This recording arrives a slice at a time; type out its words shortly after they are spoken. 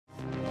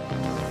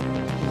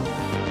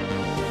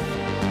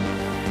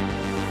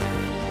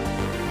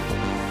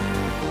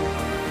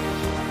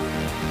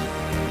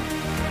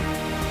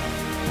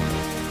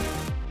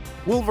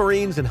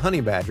Wolverines and honey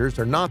badgers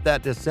are not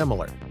that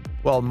dissimilar.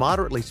 While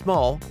moderately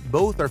small,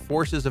 both are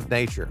forces of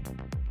nature.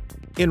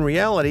 In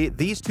reality,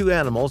 these two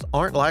animals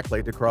aren't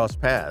likely to cross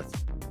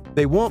paths.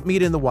 They won't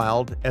meet in the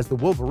wild, as the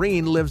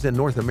wolverine lives in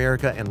North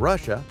America and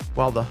Russia,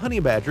 while the honey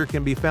badger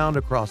can be found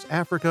across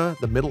Africa,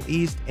 the Middle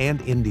East,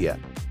 and India.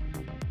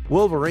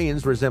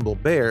 Wolverines resemble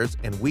bears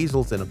and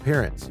weasels in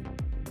appearance.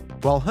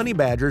 While honey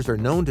badgers are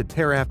known to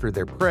tear after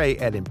their prey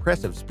at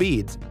impressive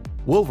speeds,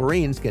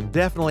 wolverines can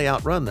definitely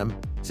outrun them,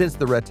 since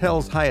the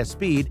rattel's highest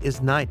speed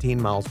is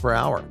 19 miles per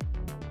hour.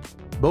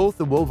 Both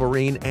the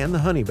wolverine and the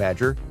honey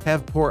badger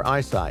have poor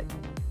eyesight.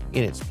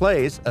 In its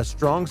place, a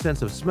strong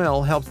sense of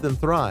smell helps them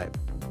thrive.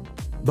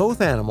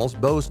 Both animals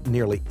boast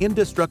nearly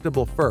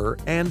indestructible fur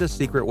and a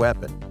secret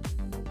weapon.